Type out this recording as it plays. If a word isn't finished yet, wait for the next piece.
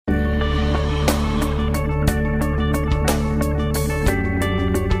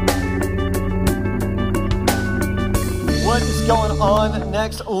on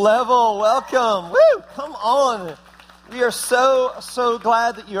Next Level. Welcome. Woo! Come on. We are so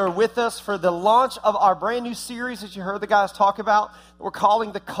glad that you're with us for the launch of our brand new series that you heard the guys talk about. We're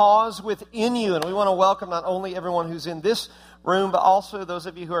calling The Cause Within You. And we want to welcome not only everyone who's in this room, but also those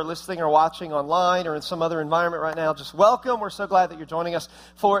of you who are listening or watching online or in some other environment right now. Just welcome. We're so glad that you're joining us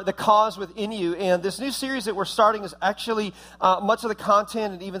for The Cause Within You. And this new series that we're starting is actually much of the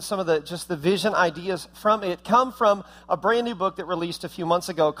content and even some of the vision ideas from it come from a brand new book that released a few months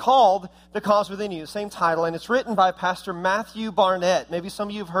ago called The Cause Within You, same title, and it's written by Pastor Matthew Barnett. Maybe some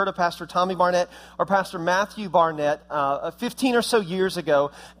of you have heard of Pastor Tommy Barnett or Pastor Matthew Barnett. 15 or so years ago,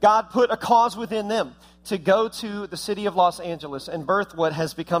 God put a cause within them to go to the city of Los Angeles and birth what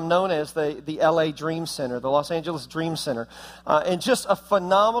has become known as the LA Dream Center, the Los Angeles Dream Center. And just a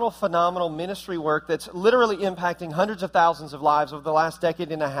phenomenal ministry work that's literally impacting hundreds of thousands of lives over the last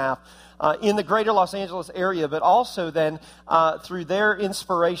decade and a half in the greater Los Angeles area, but also then through their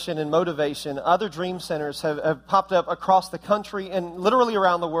inspiration and motivation, other dream centers have popped up across the country and literally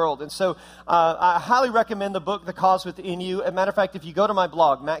around the world. And so I highly recommend the book, The Cause Within You. As a matter of fact, if you go to my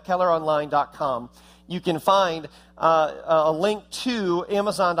blog, mattkelleronline.com, you can find a link to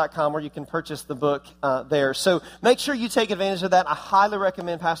Amazon.com where you can purchase the book there. So make sure you take advantage of that. I highly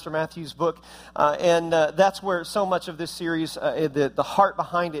recommend Pastor Matthew's book. And that's where so much of this series, the heart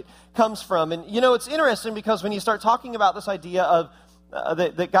behind it, comes from. And, you know, it's interesting because when you start talking about this idea of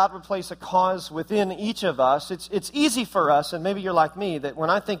that God would place a cause within each of us, it's easy for us, and maybe you're like me, that when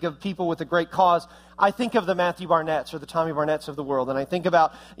I think of people with a great cause, I think of the Matthew Barnetts or the Tommy Barnetts of the world, and I think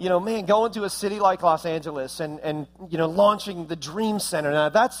about, going to a city like Los Angeles and launching the Dream Center. Now,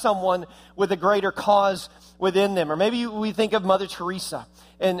 that's someone with a greater cause within them. Or maybe we think of Mother Teresa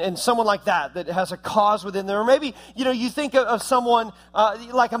and someone like that has a cause within them. Or maybe, you think of someone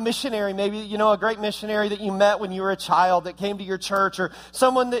like a missionary, maybe, a great missionary that you met when you were a child that came to your church, or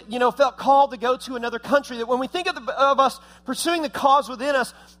someone that, felt called to go to another country. That when we think of us pursuing the cause within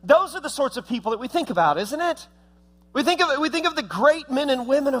us, those are the sorts of people that we think about, isn't it? We think of the great men and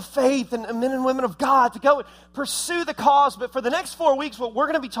women of faith and men and women of God to go and pursue the cause. But for the next 4 weeks, what we're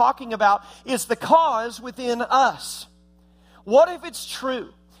going to be talking about is the cause within us. What if it's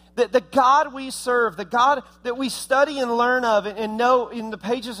true that the God we serve, the God that we study and learn of and know in the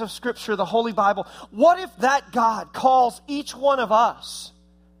pages of Scripture, the Holy Bible, what if that God calls each one of us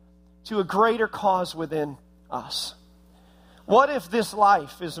to a greater cause within us? What if this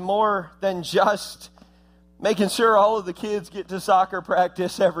life is more than just making sure all of the kids get to soccer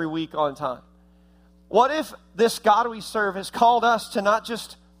practice every week on time? What if this God we serve has called us to not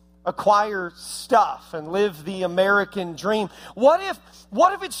just acquire stuff and live the American dream? What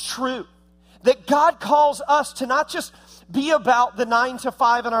if it's true that God calls us to not just be about the 9 to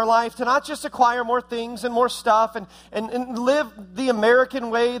 5 in our life, to not just acquire more things and more stuff and live the American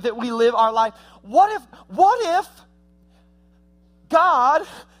way that we live our life? What if God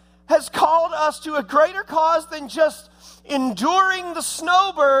has called us to a greater cause than just enduring the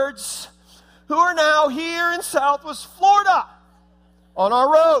snowbirds who are now here in Southwest Florida on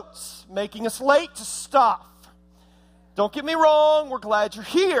our roads, making us late to stuff? Don't get me wrong, we're glad you're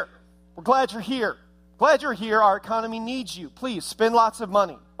here. We're glad you're here. Glad you're here. Our economy needs you. Please spend lots of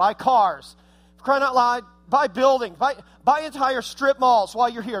money. Buy cars. For crying out loud, buy buildings. Buy entire strip malls while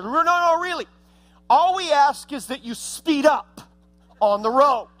you're here. No, really. All we ask is that you speed up on the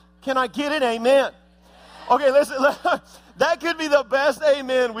road. Can I get an amen? Okay, listen, that could be the best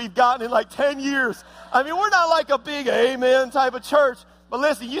amen we've gotten in like 10 years. I mean, we're not like a big amen type of church. But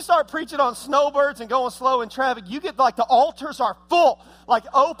listen, you start preaching on snowbirds and going slow in traffic, you get like the altars are full. Like,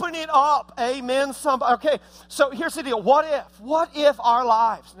 open it up. Amen. Somebody. Okay, so here's the deal. What if our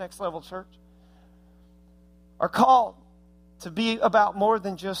lives, Next Level Church, are called to be about more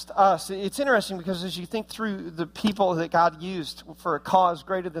than just us? It's interesting because as you think through the people that God used for a cause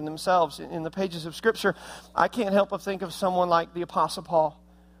greater than themselves in the pages of Scripture, I can't help but think of someone like the Apostle Paul,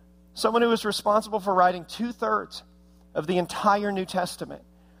 someone who was responsible for writing 2/3 of the entire New Testament.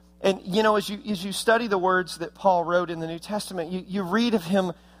 And, as you study the words that Paul wrote in the New Testament, you read of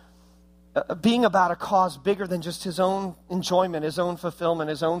him being about a cause bigger than just his own enjoyment, his own fulfillment,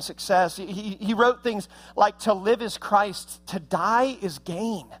 his own success. He wrote things like, to live is Christ, to die is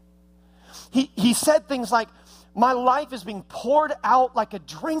gain. He said things like, my life is being poured out like a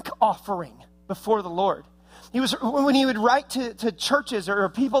drink offering before the Lord. When he would write to churches or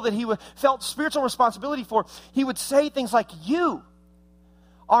people that he felt spiritual responsibility for, he would say things like, you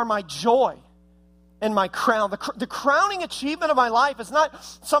are my joy and my crown. The crowning achievement of my life is not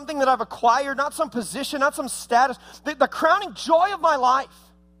something that I've acquired, not some position, not some status. The crowning joy of my life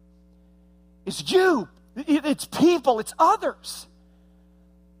is you. It's people. It's others.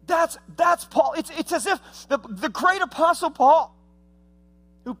 that's Paul. It's as if the great apostle Paul,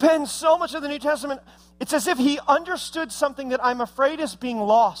 who penned so much of the New Testament, it's as if he understood something that I'm afraid is being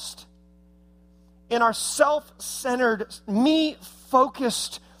lost in our self-centered,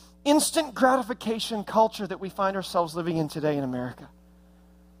 me-focused, instant gratification culture that we find ourselves living in today in America.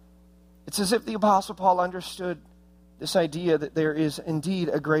 It's as if the Apostle Paul understood this idea that there is indeed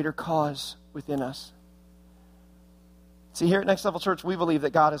a greater cause within us. See, here at Next Level Church, we believe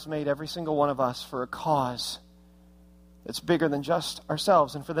that God has made every single one of us for a cause that's bigger than just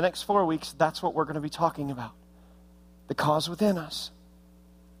ourselves. And for the next 4 weeks, that's what we're going to be talking about. The cause within us.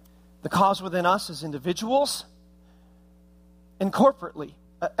 The cause within us as individuals and corporately.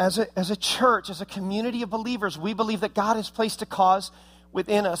 As a church, as a community of believers, we believe that God has placed a cause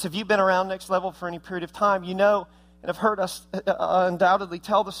within us. If you've been around Next Level for any period of time, you know and have heard us undoubtedly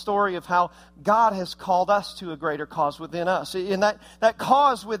tell the story of how God has called us to a greater cause within us. And that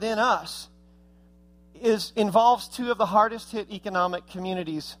cause within us involves two of the hardest hit economic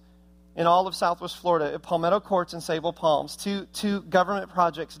communities in all of Southwest Florida, Palmetto Courts and Sable Palms, two government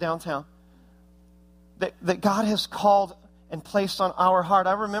projects downtown that God has called and placed on our heart.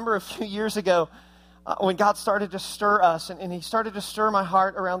 I remember a few years ago when God started to stir us, and he started to stir my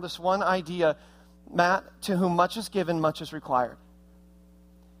heart around this one idea: Matt, to whom much is given, much is required.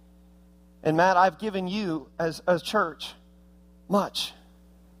 And Matt, I've given you as a church much.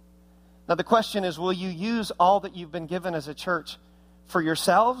 Now the question is, will you use all that you've been given as a church for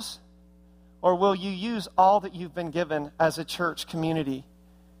yourselves? Or will you use all that you've been given as a church community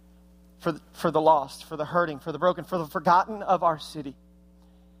for the lost, for the hurting, for the broken, for the forgotten of our city?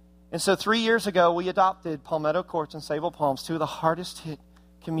 And so 3 years ago, we adopted Palmetto Courts and Sable Palms, two of the hardest hit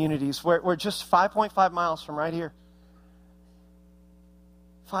communities. We're just 5.5 miles from right here.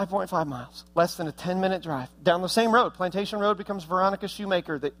 5.5 miles, less than a 10-minute drive. Down the same road, Plantation Road becomes Veronica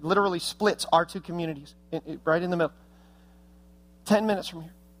Shoemaker, that literally splits our two communities right in the middle. 10 minutes from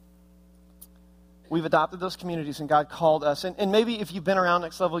here. We've adopted those communities, and God called us. And maybe if you've been around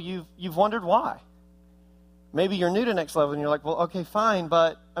Next Level, you've wondered why. Maybe you're new to Next Level, and you're like, well, okay, fine,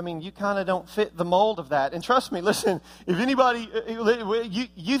 but, I mean, you kind of don't fit the mold of that. And trust me, listen, if anybody,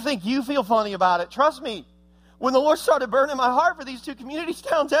 you think you feel funny about it, trust me, when the Lord started burning my heart for these two communities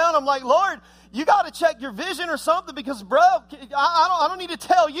downtown, I'm like, Lord, you got to check your vision or something, because, bro, I don't need to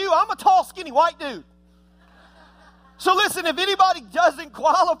tell you, I'm a tall, skinny white dude. So listen, if anybody doesn't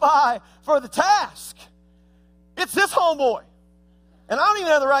qualify for the task, it's this homeboy. And I don't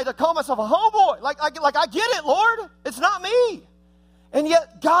even have the right to call myself a homeboy. Like I get it, Lord. It's not me. And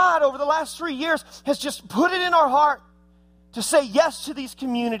yet God, over the last 3 years, has just put it in our heart to say yes to these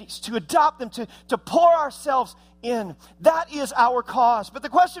communities, to adopt them, to pour ourselves in. That is our cause. But the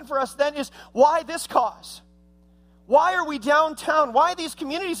question for us then is, why this cause? Why are we downtown? Why these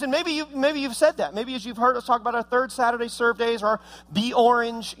communities? And maybe you've said that. Maybe as you've heard us talk about our third Saturday serve days, or our Be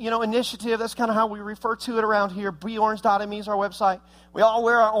Orange, initiative. That's kind of how we refer to it around here. BeOrange.me is our website. We all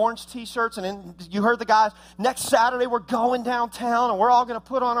wear our orange T-shirts, and then you heard the guys. Next Saturday we're going downtown, and we're all going to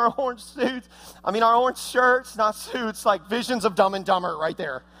put on our orange suits. Our orange shirts, not suits, like Visions of Dumb and Dumber right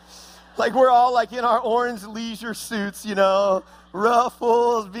there. Like we're all like in our orange leisure suits,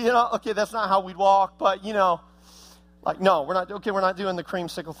 ruffles, okay, that's not how we'd walk, but like, no, we're not doing the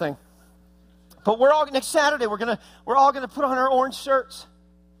creamsicle thing. But next Saturday, we're all gonna put on our orange shirts.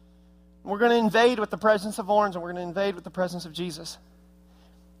 We're gonna invade with the presence of orange, and we're gonna invade with the presence of Jesus.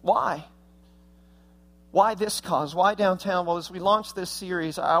 Why? Why this cause? Why downtown? Well, as we launched this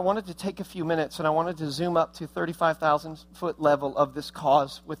series, I wanted to take a few minutes, and I wanted to zoom up to 35,000-foot level of this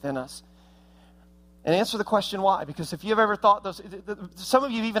cause within us. And answer the question why. Because if you've ever thought those, some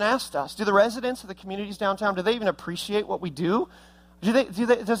of you even asked us, do the residents of the communities downtown, do they even appreciate what we do?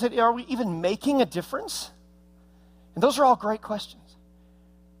 Are we even making a difference? And those are all great questions.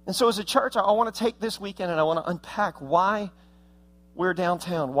 And so as a church, I want to take this weekend and I want to unpack why we're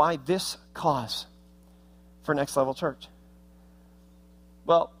downtown, why this cause for Next Level Church.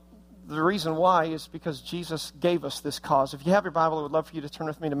 Well, the reason why is because Jesus gave us this cause. If you have your Bible, I would love for you to turn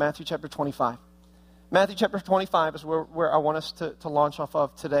with me to Matthew chapter 25. Matthew chapter 25 is where I want us to launch off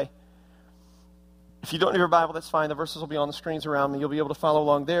of today. If you don't have your Bible, that's fine. The verses will be on the screens around me. You'll be able to follow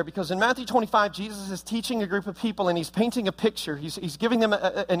along there. Because in Matthew 25, Jesus is teaching a group of people, and he's painting a picture. He's giving them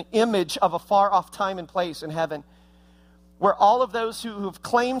an image of a far-off time and place in heaven, where all of those who have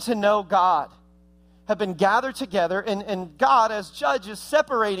claimed to know God, have been gathered together, and God, as judge, is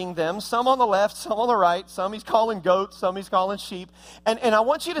separating them, some on the left, some on the right, some he's calling goats, some he's calling sheep. And I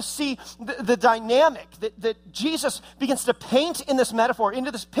want you to see the dynamic that Jesus begins to paint in this metaphor,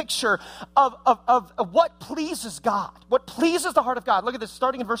 into this picture of what pleases God, what pleases the heart of God. Look at this,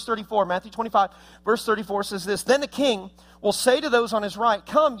 starting in verse 34, Matthew 25, verse 34 says this, "Then the king will say to those on his right,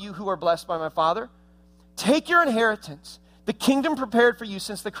 'Come, you who are blessed by my Father, take your inheritance, the kingdom prepared for you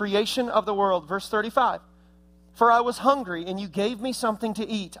since the creation of the world.'" Verse 35, "For I was hungry, and you gave me something to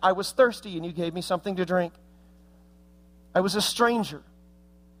eat. I was thirsty, and you gave me something to drink. I was a stranger,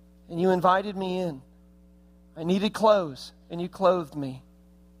 and you invited me in. I needed clothes, and you clothed me.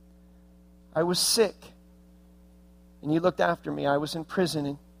 I was sick, and you looked after me. I was in prison,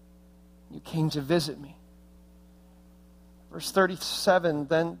 and you came to visit me." Verse 37,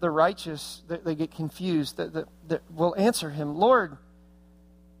 then the righteous, they get confused, that will answer him, "Lord,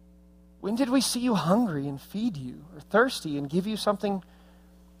 when did we see you hungry and feed you, or thirsty and give you something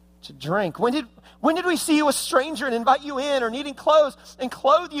to drink? When did we see you a stranger and invite you in, or needing clothes and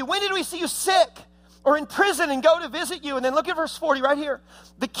clothe you? When did we see you sick or in prison and go to visit you?" And then look at verse 40 right here.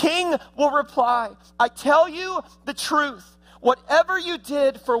 "The king will reply, 'I tell you the truth, whatever you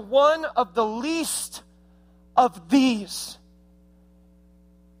did for one of the least of these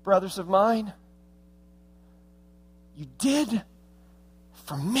brothers of mine, you did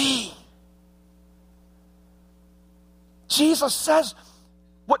for me.'" Jesus says,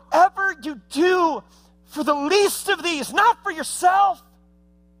 whatever you do for the least of these, not for yourself,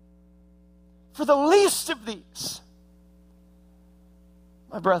 for the least of these,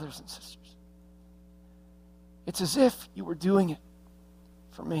 my brothers and sisters, it's as if you were doing it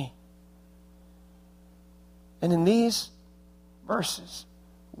for me. And in these verses,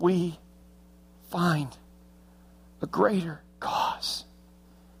 we find a greater cause.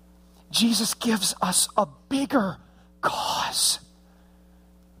 Jesus gives us a bigger cause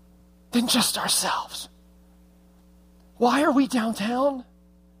than just ourselves. Why are we downtown?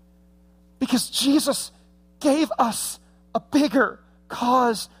 Because Jesus gave us a bigger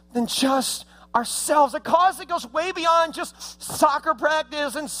cause than just ourselves, a cause that goes way beyond just soccer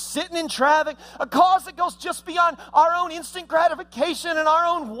practice and sitting in traffic, a cause that goes just beyond our own instant gratification and our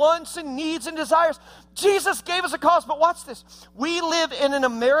own wants and needs and desires. Jesus gave us a cause, but watch this. We live in an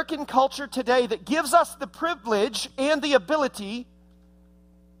American culture today that gives us the privilege and the ability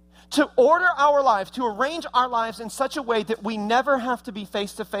to order our lives, to arrange our lives in such a way that we never have to be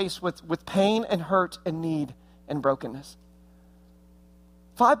face to face with pain and hurt and need and brokenness.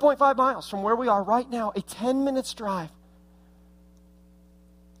 5.5 miles from where we are right now, a 10 minutes drive.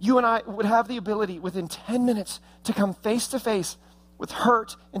 You and I would have the ability within 10 minutes to come face to face with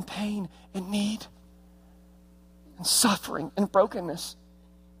hurt and pain and need and suffering and brokenness.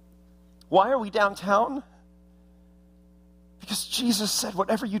 Why are we downtown? Because Jesus said,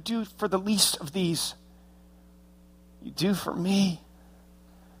 whatever you do for the least of these, you do for me.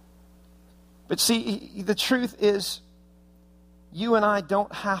 But see, the truth is, you and I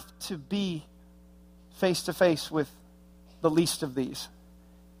don't have to be face to face with the least of these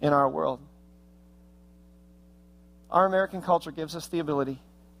in our world. Our American culture gives us the ability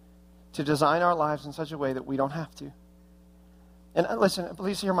to design our lives in such a way that we don't have to. And listen,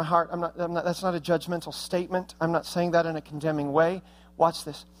 please hear my heart. I'm not, that's not a judgmental statement. I'm not saying that in a condemning way. Watch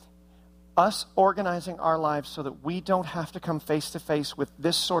this. Us organizing our lives so that we don't have to come face to face with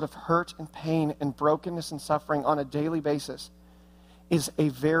this sort of hurt and pain and brokenness and suffering on a daily basis is a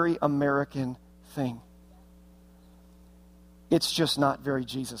very American thing. It's just not very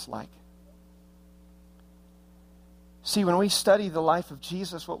Jesus-like. See, when we study the life of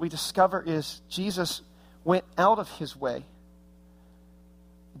Jesus, what we discover is Jesus went out of his way.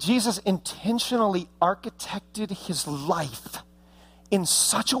 Jesus intentionally architected his life in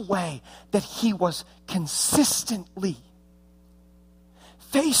such a way that he was consistently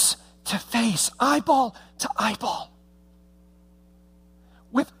face to face, eyeball to eyeball,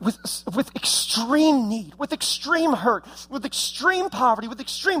 with extreme need, with extreme hurt, with extreme poverty, with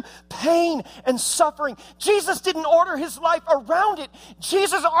extreme pain and suffering. Jesus didn't order his life around it.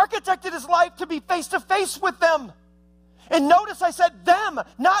 Jesus architected his life to be face to face with them. And notice I said them,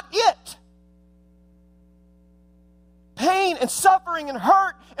 not it. Pain and suffering and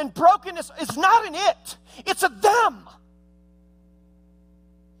hurt and brokenness is not an it. It's a them.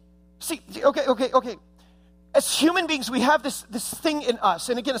 See, okay. As human beings, we have this thing in us.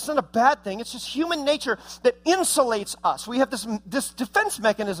 And again, it's not a bad thing. It's just human nature that insulates us. We have this defense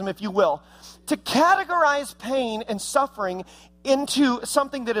mechanism, if you will, to categorize pain and suffering into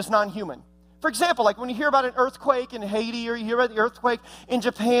something that is non-human. For example, like when you hear about an earthquake in Haiti or you hear about the earthquake in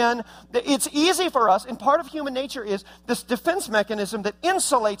Japan, it's easy for us, and part of human nature is this defense mechanism that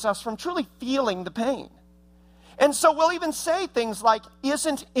insulates us from truly feeling the pain. And so we'll even say things like,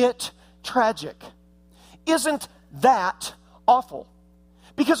 isn't it tragic? Isn't that awful?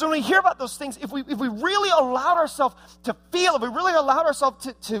 Because when we hear about those things, if we really allowed ourselves to feel it, we really allowed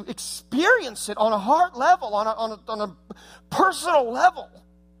ourselves to experience it on a heart level, on a personal level,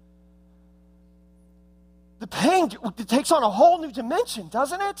 the pain takes on a whole new dimension,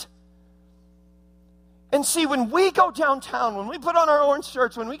 doesn't it? And see, when we go downtown, when we put on our orange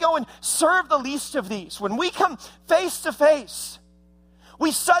shirts, when we go and serve the least of these, when we come face to face,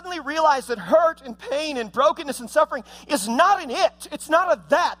 we suddenly realize that hurt and pain and brokenness and suffering is not an it. It's not a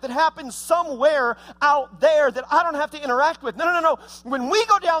that happens somewhere out there that I don't have to interact with. No. When we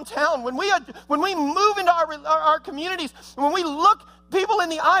go downtown, when we move into our communities, when we look people in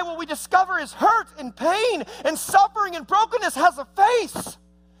the eye, what we discover is hurt and pain and suffering and brokenness has a face.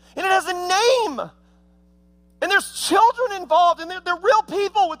 And it has a name. And there's children involved, and they're real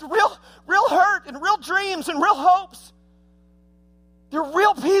people with real hurt and real dreams and real hopes. They're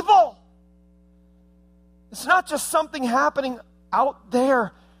real people. It's not just something happening out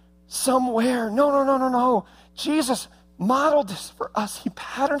there somewhere. No. Jesus modeled this for us. He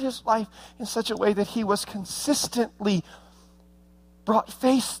patterned his life in such a way that he was consistently brought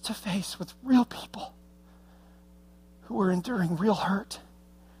face to face with real people who were enduring real hurt,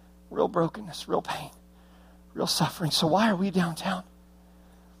 real brokenness, real pain, real suffering. So why are we downtown?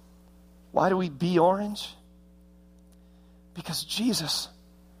 Why do we be orange? Because Jesus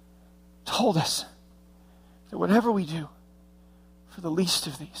told us that whatever we do for the least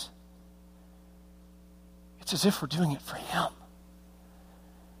of these, it's as if we're doing it for him.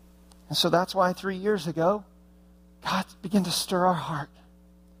 And so that's why 3 years ago, God began to stir our heart.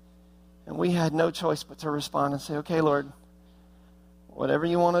 And we had no choice but to respond and say, okay, Lord, whatever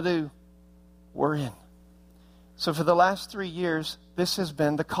you want to do, we're in. So for the last 3 years, this has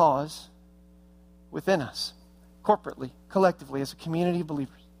been the cause within us, corporately, collectively, as a community of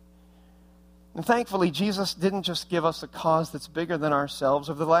believers. And thankfully, Jesus didn't just give us a cause that's bigger than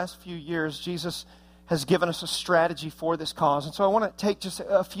ourselves. Over the last few years, Jesus has given us a strategy for this cause. And so I want to take just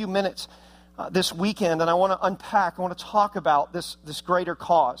a few minutes this weekend, and I want to unpack, I want to talk about this greater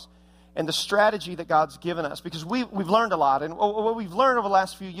cause and the strategy that God's given us, because we've learned a lot. And what we've learned over the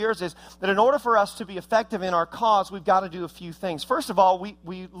last few years is that in order for us to be effective in our cause, we've got to do a few things. First of all,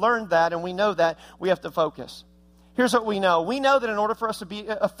 we learned that, and we know that we have to focus. Here's what we know. We know that in order for us to be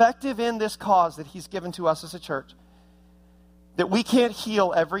effective in this cause that he's given to us as a church, that we can't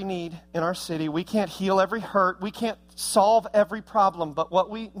heal every need in our city. We can't heal every hurt. We can't solve every problem. But what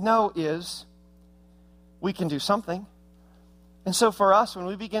we know is we can do something. And so for us, when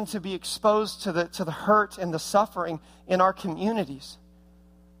we begin to be exposed to the hurt and the suffering in our communities,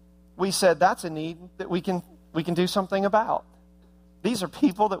 we said that's a need that we can do something about. These are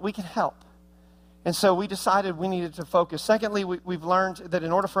people that we can help. And so we decided we needed to focus. Secondly, we've learned that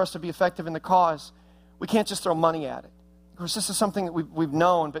in order for us to be effective in the cause, we can't just throw money at it. Of course, this is something that we've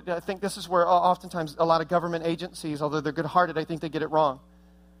known, but I think this is where oftentimes a lot of government agencies, although they're good-hearted, I think they get it wrong.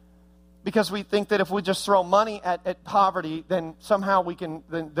 Because we think that if we just throw money at poverty, then somehow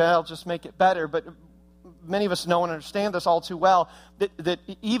then they'll just make it better. But many of us know and understand this all too well, that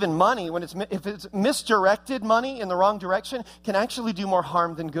even money, if it's misdirected money in the wrong direction, can actually do more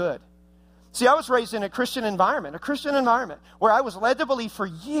harm than good. See, I was raised in a Christian environment where I was led to believe for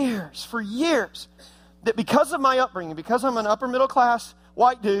years, that because of my upbringing, because I'm an upper middle class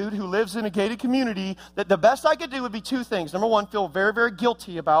white dude who lives in a gated community, that the best I could do would be two things. Number one, feel very, very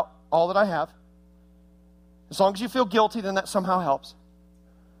guilty about all that I have. As long as you feel guilty, then that somehow helps.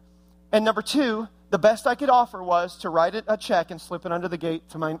 And number two, the best I could offer was to write a check and slip it under the gate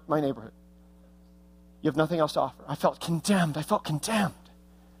to my neighborhood. You have nothing else to offer. I felt condemned.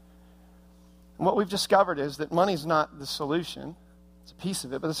 And what we've discovered is that money's not the solution. It's a piece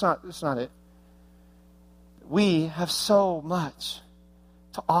of it, but it's not it. We have so much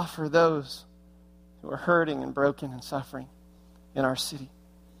to offer those who are hurting and broken and suffering in our city.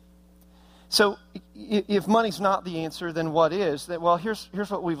 So if money's not the answer, then what is? Well, here's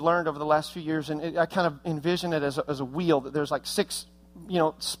what we've learned over the last few years, and I kind of envision it as a wheel, that there's like six,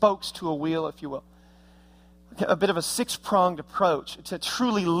 spokes to a wheel, if you will. A bit of a six-pronged approach to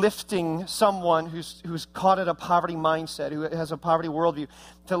truly lifting someone who's caught in a poverty mindset, who has a poverty worldview.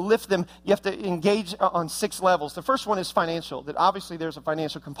 To lift them, you have to engage on 6 levels. The first one is financial, that obviously there's a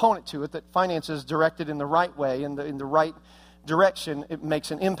financial component to it, that finance is directed in the right way, in the right direction, it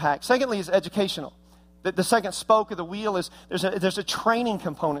makes an impact. Secondly is educational, The second spoke of the wheel is there's a training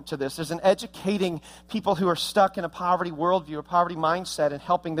component to this. There's an educating people who are stuck in a poverty worldview, a poverty mindset, and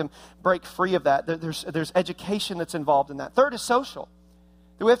helping them break free of that. There's education that's involved in that. Third is social.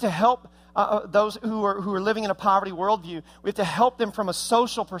 That we have to help those who are living in a poverty worldview. We have to help them from a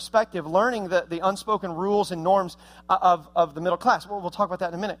social perspective, learning the unspoken rules and norms of the middle class. We'll talk about that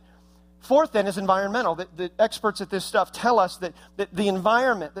in a minute. Fourth, then, is environmental. The experts at this stuff tell us that the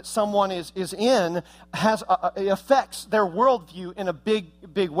environment that someone is in affects their worldview in a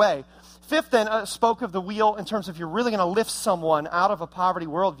big way. Fifth, then, spoke of the wheel in terms of you're really going to lift someone out of a poverty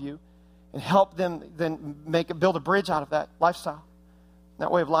worldview and help them then build a bridge out of that lifestyle,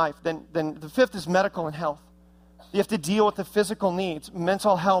 that way of life. Then the fifth is medical and health. You have to deal with the physical needs,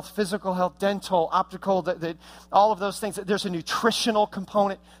 mental health, physical health, dental, optical, all of those things. There's a nutritional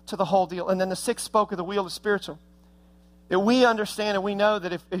component to the whole deal. And then the sixth spoke of the wheel is spiritual. That we understand and we know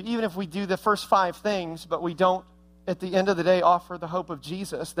that even if we do the first five things, but we don't, at the end of the day, offer the hope of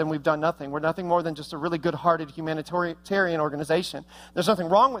Jesus, then we've done nothing. We're nothing more than just a really good-hearted humanitarian organization. There's nothing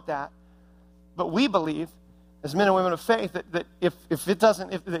wrong with that. But we believe, as men and women of faith, that if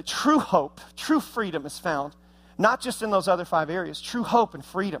the true hope, true freedom is found, not just in those other five areas. True hope and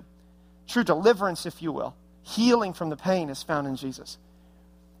freedom, true deliverance, if you will, healing from the pain is found in Jesus.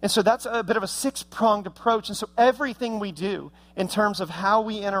 And so that's a bit of a six-pronged approach. And so everything we do in terms of how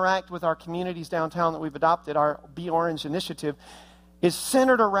we interact with our communities downtown that we've adopted, our Be Orange initiative, is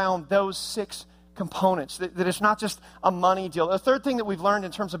centered around those six components, that it's not just a money deal. The third thing that we've learned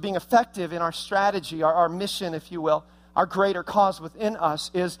in terms of being effective in our strategy, our mission, if you will, our greater cause within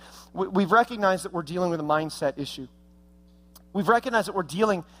us is we've recognized that we're dealing with a mindset issue. We've recognized that we're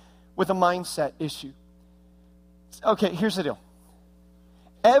dealing with a mindset issue. Okay, here's the deal.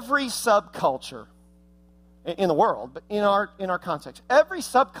 Every subculture in the world, but in our context, every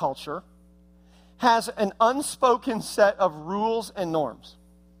subculture has an unspoken set of rules and norms.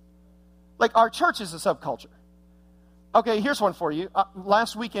 Like our church is a subculture. Okay, here's one for you.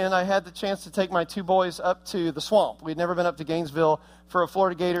 Last weekend, I had the chance to take my two boys up to the swamp. We'd never been up to Gainesville for a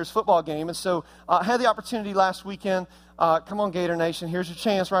Florida Gators football game, and so I had the opportunity last weekend. Come on, Gator Nation, here's your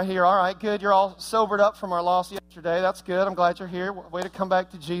chance right here. All right, good. You're all sobered up from our loss yesterday. That's good. I'm glad you're here. Way to come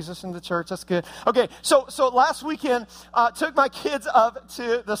back to Jesus and the church. That's good. Okay, so last weekend, took my kids up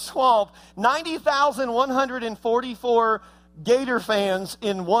to the swamp. 90,144 Gator fans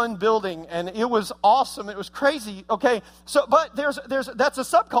in one building, and it was awesome. It was crazy. Okay, but that's a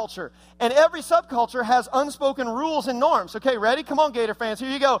subculture, and every subculture has unspoken rules and norms. Okay, ready? Come on, Gator fans. Here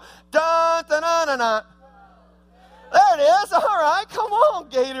you go. Dun, dun, dun, dun, dun. There it is. All right, come on,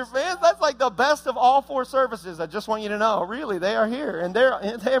 Gator fans. That's like the best of all four services. I just want you to know, really, they are here, and they're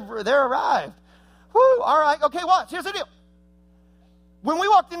arrived. Woo! All right. Okay, watch. Here's the deal. When we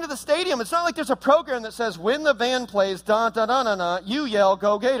walked into the stadium, it's not like there's a program that says, when the band plays, dun, dun, dun, dun, dun, you yell,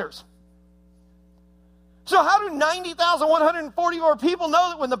 go Gators. So how do 90,144 people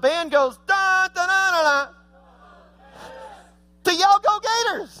know that when the band goes, dun, dun, dun, dun, dun, to yell, go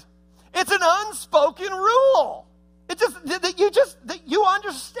Gators? It's an unspoken rule. It's just that you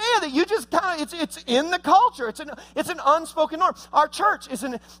understand that you just kind of, it's in the culture. It's an unspoken norm. Our church is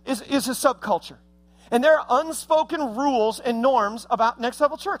a subculture. And there are unspoken rules and norms about Next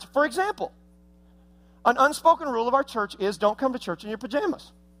Level Church. For example, an unspoken rule of our church is don't come to church in your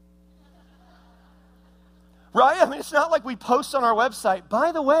pajamas. Right? I mean, it's not like we post on our website,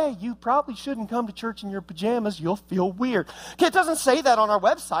 by the way, you probably shouldn't come to church in your pajamas. You'll feel weird. Okay, it doesn't say that on our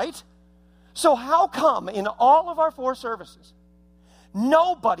website. So how come in all of our four services,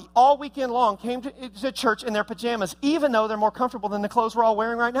 nobody all weekend long came to church in their pajamas, even though they're more comfortable than the clothes we're all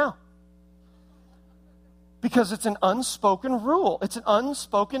wearing right now? Because it's an unspoken rule. It's an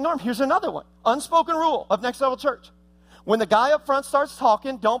unspoken norm. Here's another one. Unspoken rule of Next Level Church. When the guy up front starts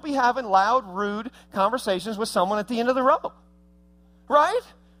talking, don't be having loud, rude conversations with someone at the end of the row. Right?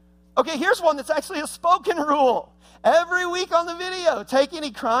 Okay, here's one that's actually a spoken rule. Every week on the video, take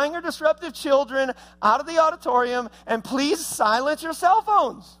any crying or disruptive children out of the auditorium and please silence your cell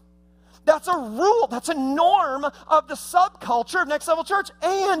phones. That's a rule. That's a norm of the subculture of Next Level Church.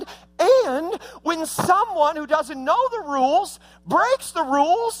 And when someone who doesn't know the rules breaks the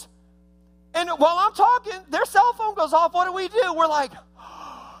rules, and while I'm talking, their cell phone goes off, what do? We're like,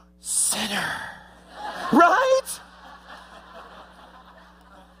 sinner. Right?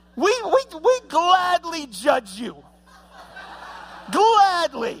 We gladly judge you.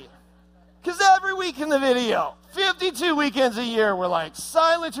 Gladly. Because every week in the video, 52 weekends a year, we're like,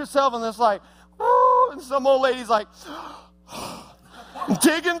 silence yourself, and it's like, whoo, and some old lady's like,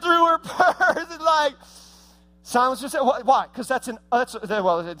 digging through her purse, and like, Silence just why? Because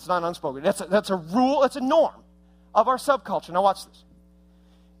well, it's not unspoken. That's a rule. That's a norm of our subculture. Now watch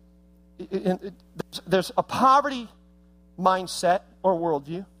this. There's a poverty mindset or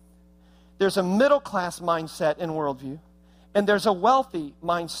worldview. There's a middle class mindset and worldview, and there's a wealthy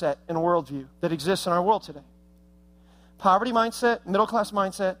mindset and worldview that exists in our world today. Poverty mindset, middle class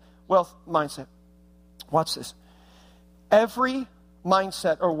mindset, wealth mindset. Watch this. Every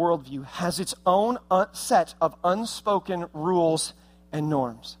mindset or worldview has its own set of unspoken rules and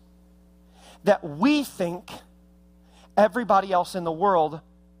norms that we think everybody else in the world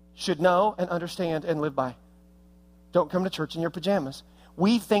should know and understand and live by. Don't come to church in your pajamas.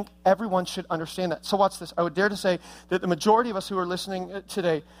 We think everyone should understand that. So watch this. I would dare to say that the majority of us who are listening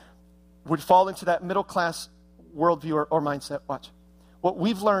today would fall into that middle class worldview or mindset. Watch. What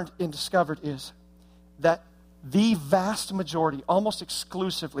we've learned and discovered is that the vast majority, almost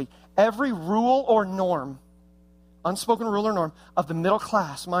exclusively, every rule or norm, unspoken rule or norm of the middle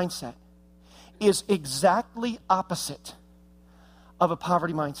class mindset is exactly opposite of a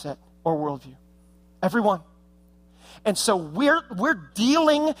poverty mindset or worldview. Every one. And so we're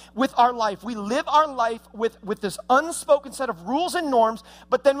dealing with our life. We live our life with this unspoken set of rules and norms,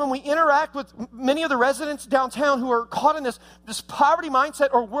 but then when we interact with many of the residents downtown who are caught in this poverty mindset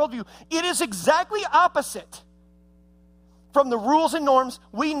or worldview, it is exactly opposite from the rules and norms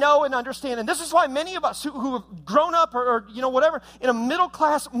we know and understand. And this is why many of us who have grown up or whatever, in a middle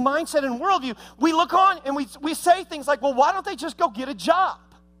class mindset and worldview, we look on and we say things like, well, why don't they just go get a job?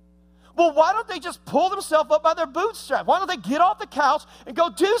 Well, why don't they just pull themselves up by their bootstrap? Why don't they get off the couch and go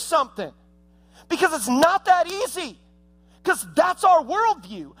do something? Because it's not that easy. Because that's our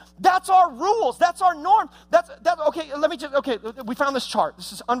worldview. That's our rules. That's our norm. We found this chart.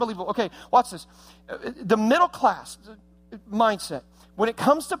 This is unbelievable. Okay, watch this. The middle class mindset. When it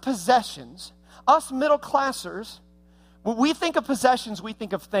comes to possessions, us middle classers, when we think of possessions, we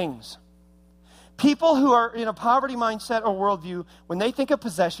think of things. People who are in a poverty mindset or worldview, when they think of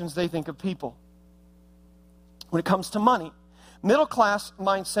possessions, they think of people. When it comes to money, middle class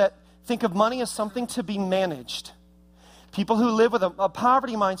mindset, think of money as something to be managed. People who live with a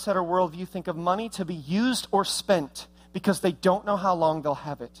poverty mindset or worldview think of money to be used or spent because they don't know how long they'll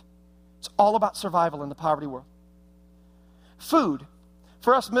have it. It's all about survival in the poverty world. Food.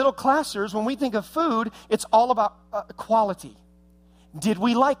 For us middle classers, when we think of food, it's all about quality. Did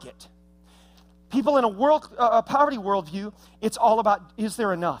we like it? People in a poverty worldview, it's all about, is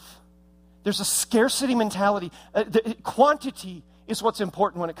there enough? There's a scarcity mentality. The quantity is what's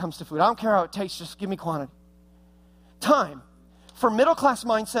important when it comes to food. I don't care how it tastes, just give me quantity. Time. For middle-class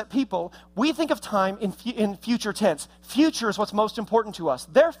mindset people, we think of time in future tense. Future is what's most important to us.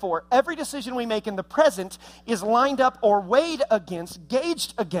 Therefore, every decision we make in the present is lined up or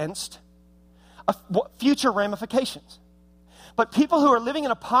gauged against future ramifications. But people who are living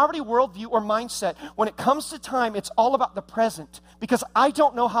in a poverty worldview or mindset, when it comes to time, it's all about the present because I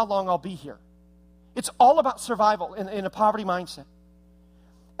don't know how long I'll be here. It's all about survival in a poverty mindset.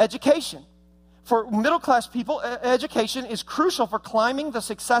 Education. For middle-class people, education is crucial for climbing the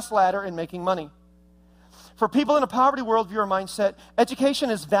success ladder and making money. For people in a poverty worldview or mindset, education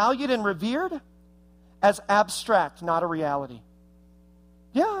is valued and revered as abstract, not a reality.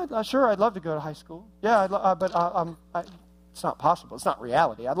 Yeah, sure, I'd love to go to high school. Yeah, it's not possible. It's not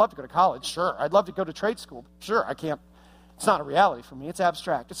reality. I'd love to go to college. Sure. I'd love to go to trade school. Sure, I can't. It's not a reality for me. It's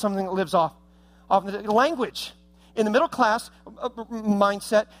abstract. It's something that lives off the language. In the middle class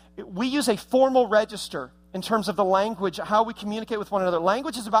mindset, we use a formal register in terms of the language, how we communicate with one another.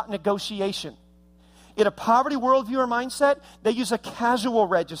 Language is about negotiation. In a poverty worldview or mindset, they use a casual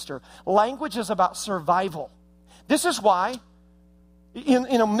register. Language is about survival. This is why in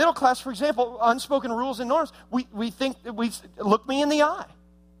a middle class, for example, unspoken rules and norms, we think that we look me in the eye.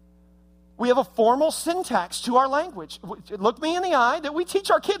 We have a formal syntax to our language. Look me in the eye. That we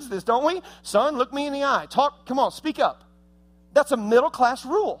teach our kids this, don't we? Son, look me in the eye. Talk, come on, speak up. That's a middle class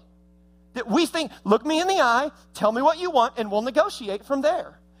rule. That we think, look me in the eye, tell me what you want, and we'll negotiate from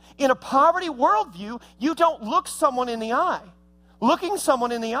there. In a poverty worldview, you don't look someone in the eye. Looking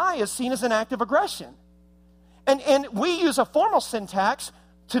someone in the eye is seen as an act of aggression. And we use a formal syntax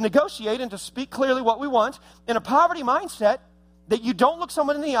to negotiate and to speak clearly what we want. In a poverty mindset, that you don't look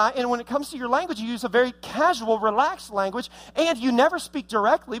someone in the eye, and when it comes to your language, you use a very casual, relaxed language, and you never speak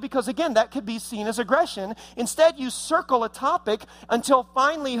directly because, again, that could be seen as aggression. Instead, you circle a topic until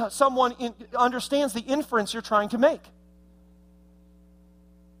finally someone understands the inference you're trying to make.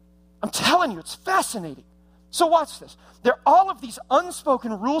 I'm telling you, it's fascinating. So watch this. There are all of these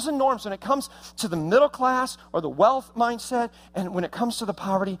unspoken rules and norms when it comes to the middle class or the wealth mindset and when it comes to the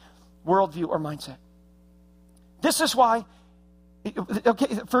poverty worldview or mindset. This is why,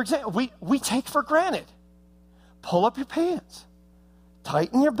 okay, for example, we take for granted. Pull up your pants.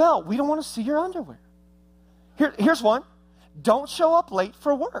 Tighten your belt. We don't want to see your underwear. Here's one. Don't show up late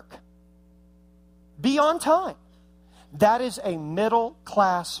for work. Be on time. That is a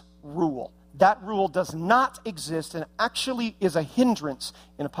middle-class rule. That rule does not exist and actually is a hindrance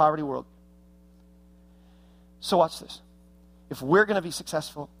in a poverty world. So watch this. If we're going to be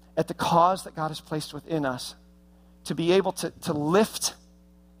successful at the cause that God has placed within us, to be able to lift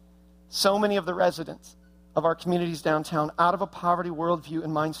so many of the residents of our communities downtown out of a poverty worldview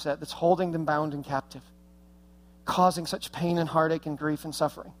and mindset that's holding them bound and captive, causing such pain and heartache and grief and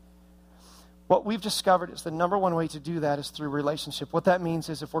suffering. What we've discovered is the number one way to do that is through relationship. What that means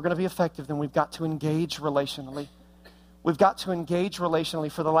is if we're going to be effective, then we've got to engage relationally. We've got to engage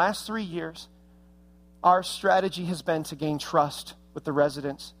relationally. For the last 3 years, our strategy has been to gain trust with the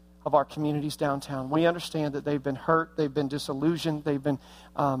residents of our communities downtown. We understand that they've been hurt, they've been disillusioned, they've been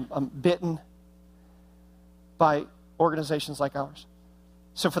bitten by organizations like ours.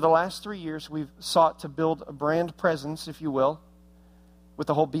 So for the last 3 years, we've sought to build a brand presence, if you will, with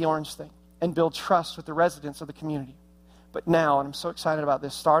the whole Be Orange thing, and build trust with the residents of the community. But now, and I'm so excited about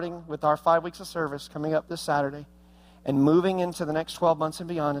this, starting with our 5 weeks of service coming up this Saturday, and moving into the next 12 months and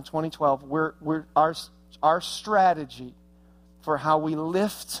beyond in 2012, our strategy for how we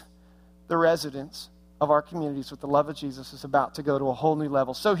lift the residents of our communities with the love of Jesus is about to go to a whole new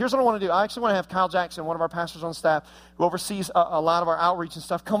level. So here's what I want to do. I actually want to have Kyle Jackson, one of our pastors on staff, who oversees a lot of our outreach and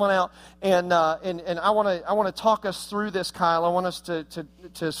stuff, come on out, and I want to talk us through this, Kyle. I want us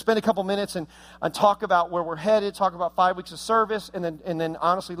to spend a couple minutes and talk about where we're headed, talk about 5 weeks of service, and then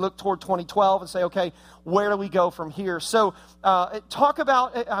honestly look toward 2012 and say, okay, where do we go from here? So talk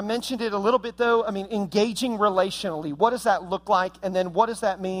about, I mentioned it a little bit though, engaging relationally. What does that look like? And then what does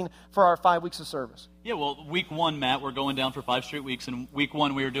that mean for our 5 weeks of service? Yeah, well, week 1, Matt, we're going down for 5 straight weeks. And week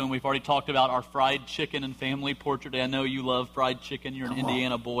 1 we've already talked about our fried chicken and family portrait day. I know you love fried chicken. You're an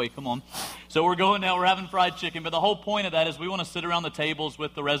Indiana boy. Come on. So we're having fried chicken. But the whole point of that is we want to sit around the tables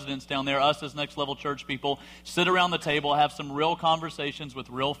with the residents down there, us as Next Level Church people, sit around the table, have some real conversations with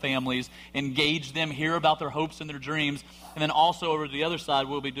real families, engage them, hear about their hopes and their dreams. And then also over to the other side,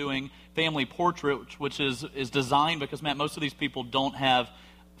 we'll be doing family portrait, which is designed because, Matt, most of these people don't have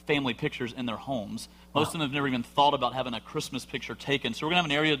family pictures in their homes. Most of them have never even thought about having a Christmas picture taken. So we're going to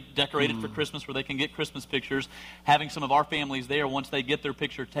have an area decorated for Christmas where they can get Christmas pictures, having some of our families there once they get their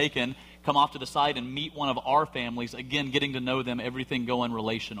picture taken, come off to the side and meet one of our families, again, getting to know them, everything going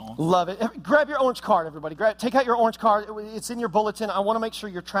relational. Love it. Grab your orange card, everybody. Take out your orange card. It's in your bulletin. I want to make sure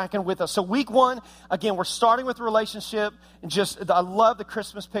you're tracking with us. So week 1, again, we're starting with relationship. And I love the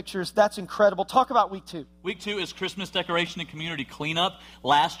Christmas pictures. That's incredible. Talk about week 2. Week 2 is Christmas decoration and community cleanup.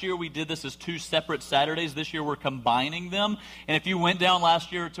 Last year we did this as 2 separate Saturdays. This year we're combining them. And if you went down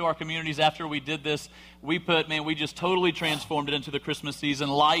last year to our communities after we did this, we just totally transformed it into the Christmas season.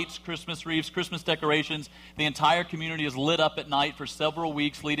 Lights, Christmas wreaths, Christmas decorations. The entire community is lit up at night for several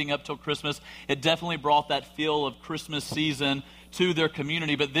weeks leading up till Christmas. It definitely brought that feel of Christmas season to their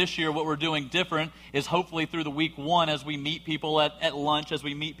community. But this year, what we're doing different is hopefully through the week 1, as we meet people at lunch, as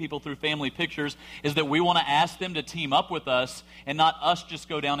we meet people through family pictures, is that we want to ask them to team up with us and not us just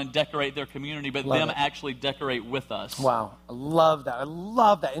go down and decorate their community, but actually decorate with us. Wow. I love that. I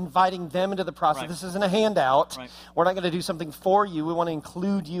love that. Inviting them into the process. Right. This isn't a handout. Right. We're not going to do something for you. We want to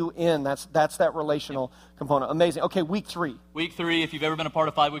include you in. That's that relational component. Amazing. Okay, week 3. Week 3, if you've ever been a part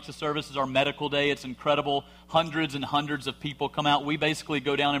of 5 weeks of service, is our medical day. It's incredible. Hundreds and hundreds of people come out. We basically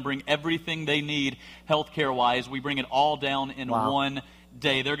go down and bring everything they need healthcare-wise. We bring it all down in one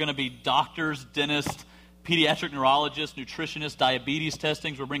day. They're going to be doctors, dentists, pediatric neurologists, nutritionists, diabetes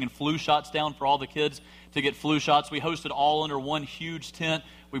testings. We're bringing flu shots down for all the kids to get flu shots. We host it all under one huge tent.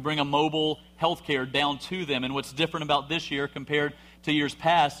 We bring a mobile healthcare down to them. And what's different about this year compared to years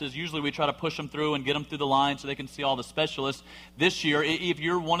past is usually we try to push them through and get them through the line so they can see all the specialists. This year, if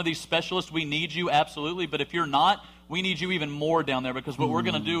you're one of these specialists, we need you, absolutely. But if you're not, we need you even more down there, because what we're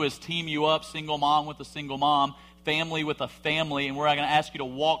going to do is team you up, single mom with a single mom, family with a family, and we're going to ask you to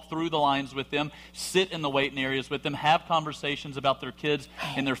walk through the lines with them, sit in the waiting areas with them, have conversations about their kids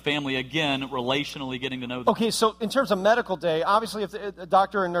and their family, again, relationally getting to know them. Okay, so in terms of medical day, obviously if a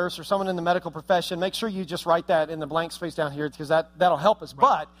doctor or nurse or someone in the medical profession, make sure you just write that in the blank space down here, because that'll help us.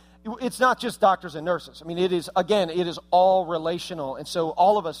 Right. But it's not just doctors and nurses. I mean, it is all relational. And so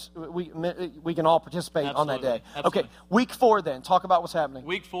all of us, we can all participate on that day. Absolutely. Okay, week 4 then. Talk about what's happening.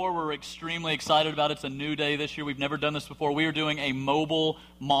 Week 4, we're extremely excited about. It's a new day this year. We've never done this before. We are doing a mobile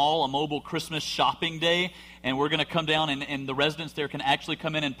mall, a mobile Christmas shopping day. And we're going to come down and the residents there can actually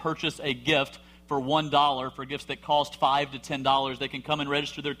come in and purchase a gift for $1 for gifts that cost $5 to $10. They can come and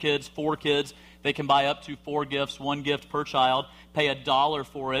register their kids, 4 kids. They can buy up to 4 gifts, 1 gift per child, pay $1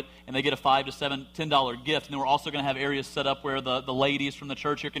 for it, and they get a $5 to $10 gift. And then we're also going to have areas set up where the ladies from the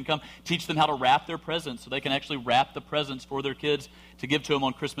church here can come, teach them how to wrap their presents so they can actually wrap the presents for their kids to give to them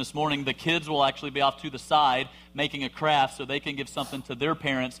on Christmas morning. The kids will actually be off to the side making a craft so they can give something to their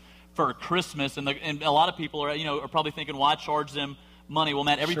parents for Christmas. And a lot of people are probably thinking, why charge them money? Well,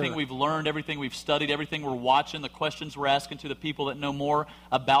 Matt, everything we've learned, everything we've studied, everything we're watching, the questions we're asking to the people that know more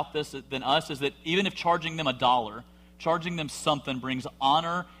about this than us is that even if charging them $1, charging them something brings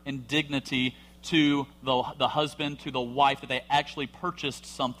honor and dignity to the husband, to the wife, that they actually purchased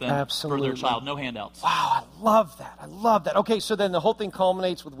something for their child. No handouts. Wow, I love that. I love that. Okay, so then the whole thing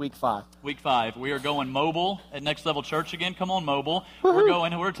culminates with week 5. Week 5. We are going mobile at Next Level Church again. Come on, mobile.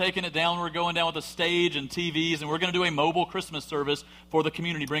 We're taking it down. We're going down with a stage and TVs, and we're going to do a mobile Christmas service for the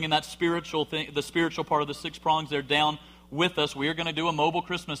community, bringing that spiritual thing, the spiritual part of the 6 prongs there down with us. We are going to do a mobile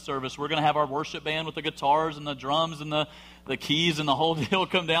Christmas service. We're going to have our worship band with the guitars and the drums and the keys and the whole deal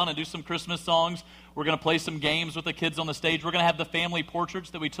come down and do some Christmas songs. We're going to play some games with the kids on the stage. We're going to have the family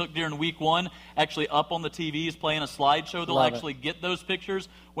portraits that we took during week 1 actually up on the TVs playing a slideshow. They'll actually get those pictures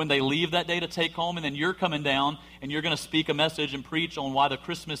when they leave that day to take home. And then you're coming down and you're going to speak a message and preach on why the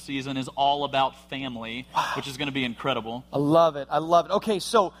Christmas season is all about family, which is going to be incredible. I love it. I love it. Okay,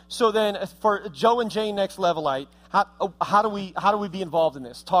 so then for Joe and Jane Next Levelite, how do we be involved in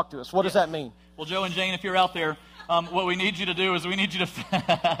this? Talk to us. What does that mean? Well, Joe and Jane, if you're out there, what we need you to do is we need you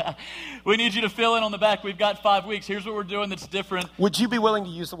to fill in on the back. We've got 5 weeks. Here's what we're doing that's different. Would you be willing to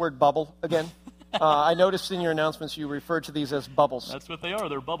use the word bubble again? I noticed in your announcements you referred to these as bubbles. That's what they are.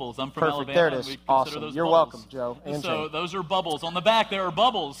 They're bubbles. I'm from Alabama. There it is. Awesome. You're welcome, Joe and So Jane. those are bubbles. On the back, there are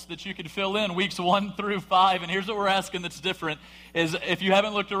bubbles that you can fill in weeks 1 through 5. And here's what we're asking that's different is if you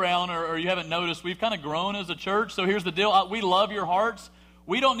haven't looked around or you haven't noticed, we've kind of grown as a church. So here's the deal. We love your hearts.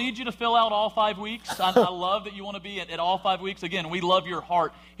 We don't need you to fill out all 5 weeks. I love that you want to be at all 5 weeks. Again, we love your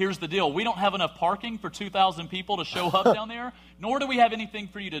heart. Here's the deal. We don't have enough parking for 2,000 people to show up down there, nor do we have anything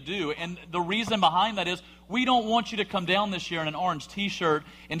for you to do. And the reason behind that is we don't want you to come down this year in an orange T-shirt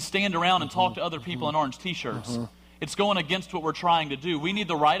and stand around and talk to other people in orange T-shirts. It's going against what we're trying to do. We need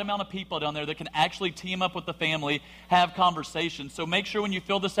the right amount of people down there that can actually team up with the family, have conversations. So make sure when you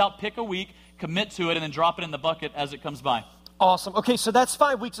fill this out, pick a week, commit to it, and then drop it in the bucket as it comes by. Awesome. Okay, so that's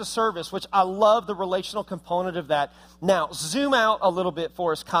 5 weeks of service, which I love the relational component of that. Now, zoom out a little bit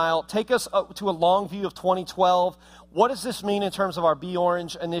for us, Kyle. Take us to a long view of 2012. What does this mean in terms of our Be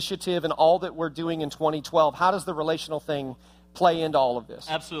Orange initiative and all that we're doing in 2012? How does the relational thing play into all of this?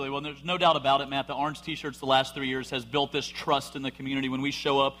 Absolutely. Well, there's no doubt about it, Matt. The orange T-shirts the last 3 years has built this trust in the community. When we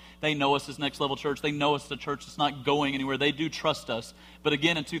show up, they know us as Next Level Church. They know us as a church that's not going anywhere. They do trust us. But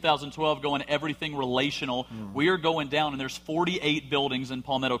again, in 2012, going everything relational, we are going down, and there's 48 buildings in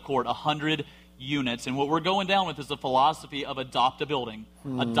Palmetto Court, 100 units. And what we're going down with is the philosophy of adopt a building.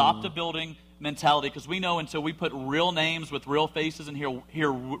 Adopt a building mentality, because we know until we put real names with real faces and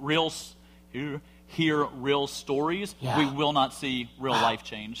hear real stories, we will not see real life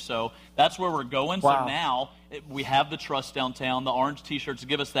change. So that's where we're going. So now we have the trust downtown. The orange T-shirts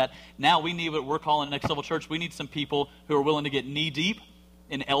give us that. Now we need what we're calling Next Level Church. We need some people who are willing to get knee deep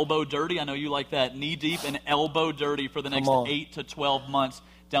and elbow dirty. I know you like that. Knee deep and elbow dirty for the next 8 to 12 months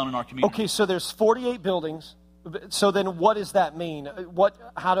down in our community. Okay, so there's 48 buildings. So then what does that mean?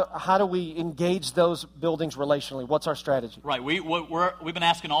 How do we engage those buildings relationally? What's our strategy? Right. We've been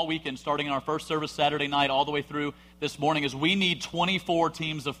asking all weekend, starting in our first service Saturday night all the way through this morning, is we need 24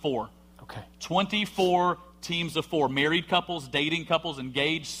 teams of 4. Okay. 24 teams of 4. Married couples, dating couples,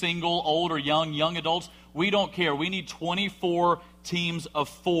 engaged, single, old or young adults. We don't care. We need 24 teams of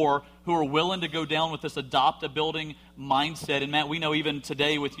 4 who are willing to go down with this adopt a building mindset. And Matt, we know even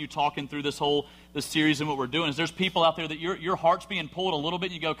today with you talking through this series and what we're doing is there's people out there that your heart's being pulled a little bit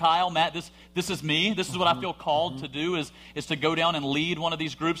and you go, Kyle, Matt, this is me. This is what I feel called to do is to go down and lead one of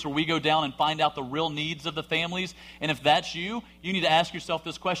these groups where we go down and find out the real needs of the families. And if that's you, you need to ask yourself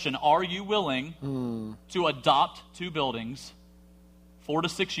this question. Are you willing to adopt 2 buildings, 4 to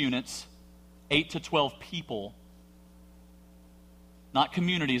 6 units, 8 to 12 people? Not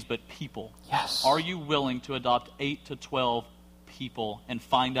communities, but people. Yes. Are you willing to adopt 8 to 12 people and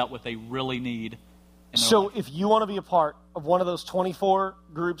find out what they really need in their life? If you want to be a part of one of those 24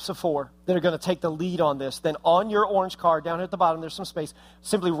 groups of 4 that are going to take the lead on this, then on your orange card down here at the bottom, there's some space.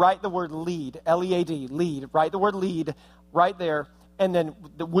 Simply write the word LEAD, L-E-A-D, lead. Write the word LEAD right there. And then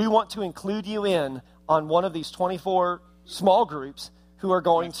we want to include you in on one of these 24 small groups who are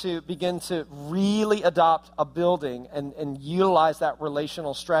going to begin to really adopt a building and utilize that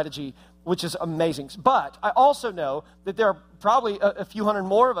relational strategy which is amazing. But I also know that there are probably a few hundred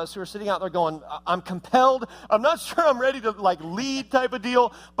more of us who are sitting out there going, I'm compelled. I'm not sure I'm ready to lead type of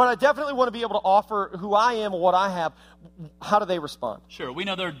deal, but I definitely want to be able to offer who I am and what I have. How do they respond? Sure. We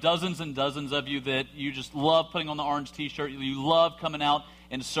know there are dozens and dozens of you that you just love putting on the orange t-shirt. You love coming out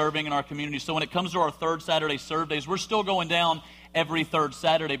and serving in our community. So when it comes to our third Saturday serve days, we're still going down every third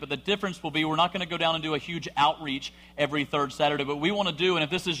Saturday, but the difference will be we're not going to go down and do a huge outreach every third Saturday. But we want to do, and if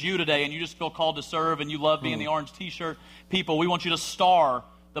this is you today and you just feel called to serve and you love being the orange t-shirt people, we want you to star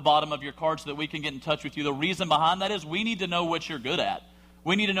the bottom of your card so that we can get in touch with you. The reason behind that is we need to know what you're good at.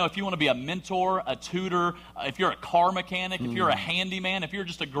 We need to know if you want to be a mentor, a tutor, if you're a car mechanic, if you're a handyman, if you're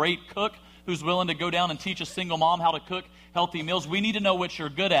just a great cook who's willing to go down and teach a single mom how to cook healthy meals. We need to know what you're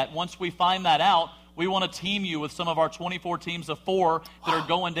good at. Once we find that out, we want to team you with some of our 24 teams of 4 that are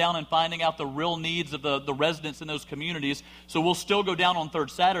going down and finding out the real needs of the residents in those communities. So we'll still go down on third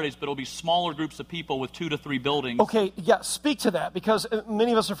Saturdays, but it'll be smaller groups of people with 2 to 3 buildings. Okay, yeah, speak to that, because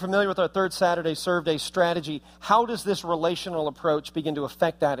many of us are familiar with our third Saturday serve day strategy. How does this relational approach begin to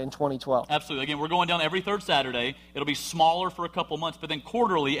affect that in 2012? Absolutely. Again, we're going down every third Saturday. It'll be smaller for a couple months, but then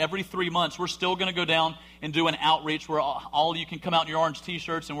quarterly, every 3 months, we're still going to go down and do an outreach where all you can come out in your orange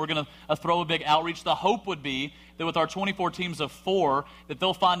t-shirts, and we're going to throw a big outreach. The hope would be that with our 24 teams of 4, that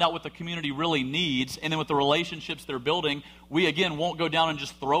they'll find out what the community really needs, and then with the relationships they're building, we again won't go down and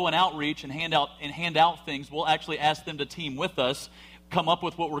just throw an outreach and hand out things. We'll actually ask them to team with us, come up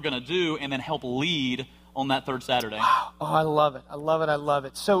with what we're going to do, and then help lead on that third Saturday. Wow. Oh, I love it. I love it. I love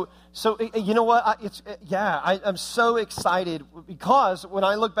it. So you know what? I'm so excited, because when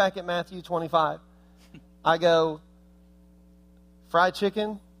I look back at Matthew 25, I go, fried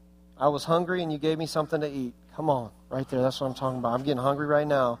chicken, I was hungry and you gave me something to eat. Come on, right there. That's what I'm talking about. I'm getting hungry right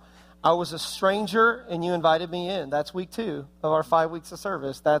now. I was a stranger and you invited me in. That's week 2 of our 5 weeks of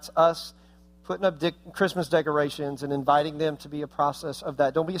service. That's us putting up Christmas decorations and inviting them to be a process of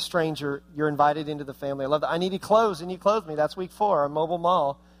that. Don't be a stranger. You're invited into the family. I love that. I needed clothes and you clothed me. That's week 4, our mobile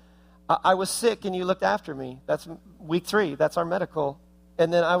mall. I was sick and you looked after me. That's week 3. That's our medical.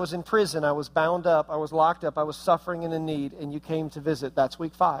 And then I was in prison. I was bound up. I was locked up. I was suffering and in need, and you came to visit. That's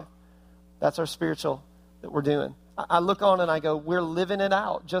week 5. That's our spiritual that we're doing. I look on and I go, we're living it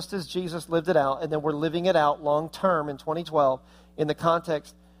out, just as Jesus lived it out, and then we're living it out long term in 2012 in the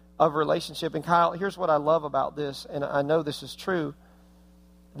context of relationship. And Kyle, here's what I love about this, and I know this is true,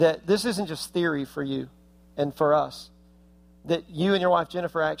 that this isn't just theory for you and for us, that you and your wife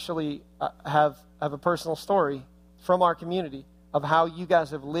Jennifer actually have a personal story from our community of how you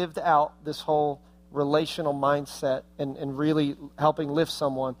guys have lived out this whole relational mindset and really helping lift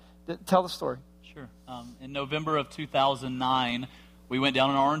someone. Tell the story. Sure. In November of 2009, we went down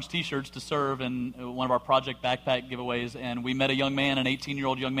in orange t-shirts to serve in one of our project backpack giveaways, and we met a young man, an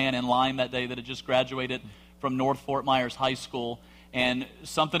 18-year-old young man in line that day that had just graduated from North Fort Myers High School. And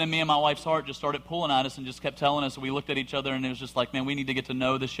something in me and my wife's heart just started pulling at us and just kept telling us. We looked at each other, and it was just like, man, we need to get to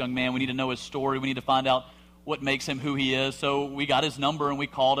know this young man. We need to know his story. We need to find out what makes him who he is. So we got his number and we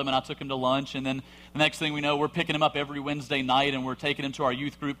called him and I took him to lunch. And then the next thing we know, we're picking him up every Wednesday night and we're taking him to our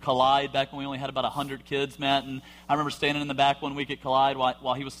youth group, Collide, back when we only had about 100 kids, Matt. And I remember standing in the back one week at Collide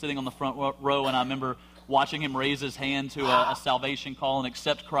while he was sitting on the front row, and I remember watching him raise his hand to a salvation call and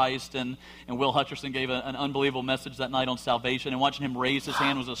accept Christ. And Will Hutcherson gave an unbelievable message that night on salvation. And watching him raise his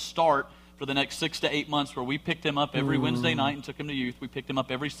hand was a start for the next 6 to 8 months, where we picked him up every Wednesday night and took him to youth. We picked him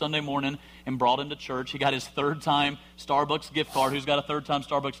up every Sunday morning and brought him to church. He got his 3rd-time Starbucks gift card. Who's got a 3rd-time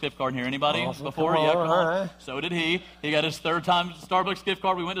Starbucks gift card in here? Anybody? Awesome. Before? Come Yeah, on, come on. right. So did he. He got his 3rd-time Starbucks gift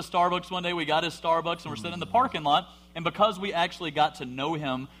card. We went to Starbucks one day. We got his Starbucks, and we're sitting in the parking lot. And because we actually got to know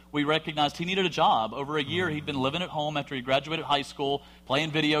him, we recognized he needed a job. Over a year, he'd been living at home after he graduated high school,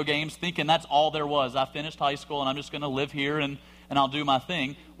 playing video games, thinking that's all there was. I finished high school, and I'm just going to live here and I'll do my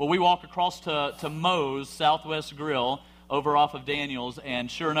thing. Well, we walk across to Moe's Southwest Grill over off of Daniels, and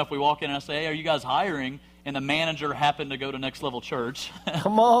sure enough, we walk in and I say, hey, are you guys hiring? And the manager happened to go to Next Level Church.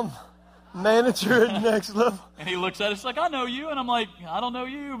 Come on, manager at Next Level. And he looks at us like, I know you. And I'm like, I don't know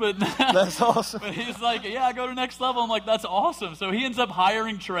you, but That's awesome. But he's like, yeah, I go to Next Level. I'm like, that's awesome. So he ends up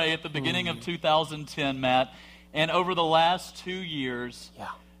hiring Trey at the beginning of 2010, Matt. And over the last 2 years,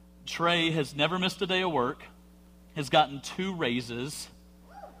 Trey has never missed a day of work, has gotten 2 raises,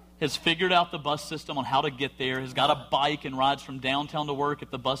 has figured out the bus system on how to get there, has got a bike and rides from downtown to work if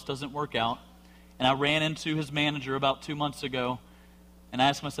the bus doesn't work out. And I ran into his manager about 2 months ago, and I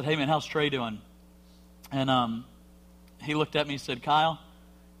asked him, I said, hey, man, how's Trey doing? And he looked at me and said, Kyle,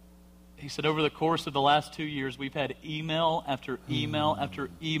 he said, over the course of the last 2 years, we've had email after email after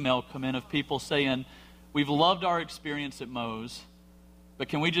email come in of people saying, we've loved our experience at Moe's, But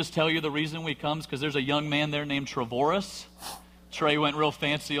can we just tell you the reason we come? Because there's a young man there named Trevorus. Trey went real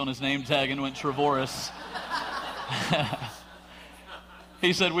fancy on his name tag and went Trevorus.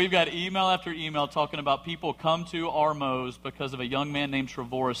 He said, we've got email after email talking about people come to our Mo's because of a young man named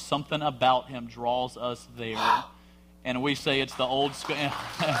Trevorus. Something about him draws us there. And we say it's the old school.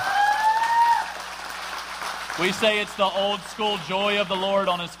 We say it's the old school joy of the Lord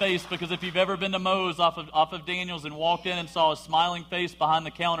on his face, because if you've ever been to Mo's off of Daniels and walked in and saw a smiling face behind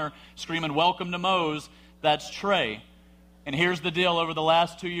the counter screaming, "Welcome to Mo's," that's Trey. And here's the deal. Over the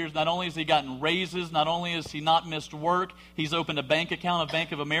last 2 years, not only has he gotten raises, not only has he not missed work, he's opened a bank account of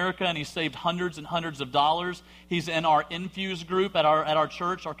Bank of America, and he's saved hundreds and hundreds of dollars. He's in our Infuse group at our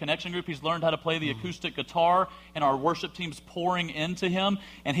church, our connection group. He's learned how to play the acoustic guitar, and our worship team's pouring into him.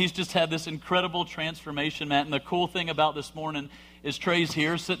 And he's just had this incredible transformation, Matt. And the cool thing about this morning is Trey's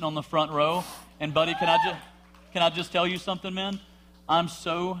here sitting on the front row. And buddy, can I just tell you something, man? I'm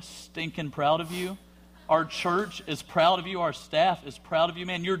so stinking proud of you. Our church is proud of you. Our staff is proud of you,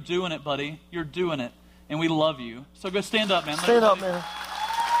 man. You're doing it, buddy. You're doing it. And we love you. So go stand up, man. Stand up, man.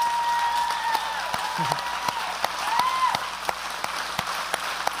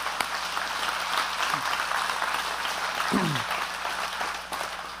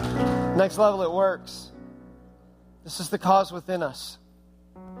 Next level, it works. This is the cause within us.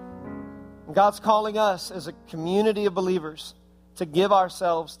 And God's calling us as a community of believers to give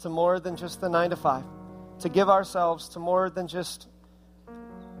ourselves to more than just the 9 to 5. To give ourselves to more than just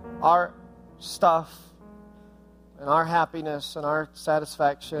our stuff and our happiness and our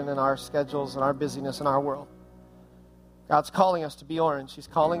satisfaction and our schedules and our busyness in our world. God's calling us to be orange. He's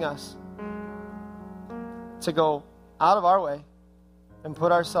calling us to go out of our way and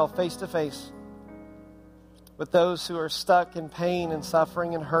put ourselves face to face with those who are stuck in pain and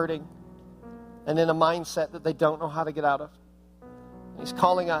suffering and hurting and in a mindset that they don't know how to get out of. He's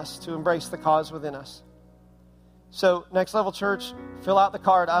calling us to embrace the cause within us. So, Next Level Church, fill out the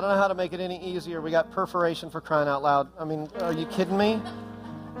card. I don't know how to make it any easier. We got perforation, for crying out loud. I mean, are you kidding me?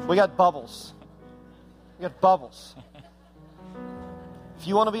 We got bubbles. We got bubbles. If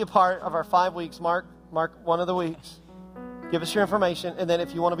you want to be a part of our 5 weeks, mark one of the weeks. Give us your information. And then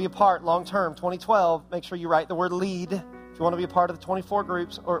if you want to be a part long-term, 2012, make sure you write the word lead. If you want to be a part of the 24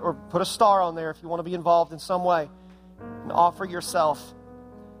 groups, or put a star on there if you want to be involved in some way. And offer yourself.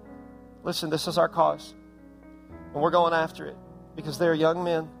 Listen, this is our cause. And we're going after it because there are young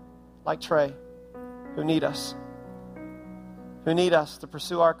men like Trey who need us. Who need us to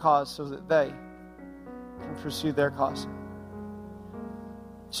pursue our cause so that they can pursue their cause.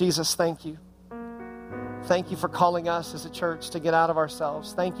 Jesus, thank you. Thank you for calling us as a church to get out of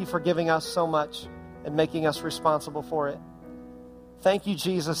ourselves. Thank you for giving us so much and making us responsible for it. Thank you,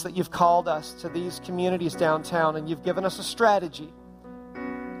 Jesus, that you've called us to these communities downtown and you've given us a strategy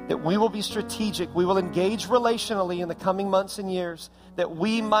that we will be strategic, we will engage relationally in the coming months and years, that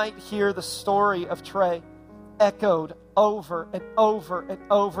we might hear the story of Trey echoed over and over and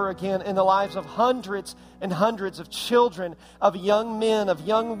over again in the lives of hundreds and hundreds of children, of young men, of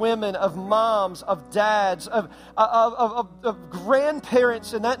young women, of moms, of dads, of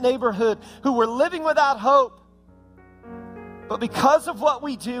grandparents in that neighborhood who were living without hope. But because of what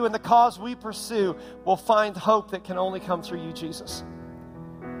we do and the cause we pursue, we'll find hope that can only come through you, Jesus.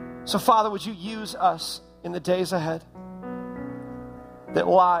 So, Father, would you use us in the days ahead that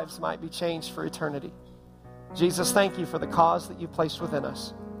lives might be changed for eternity. Jesus, thank you for the cause that you placed within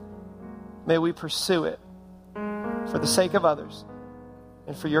us. May we pursue it for the sake of others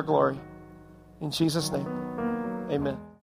and for your glory. In Jesus' name, amen.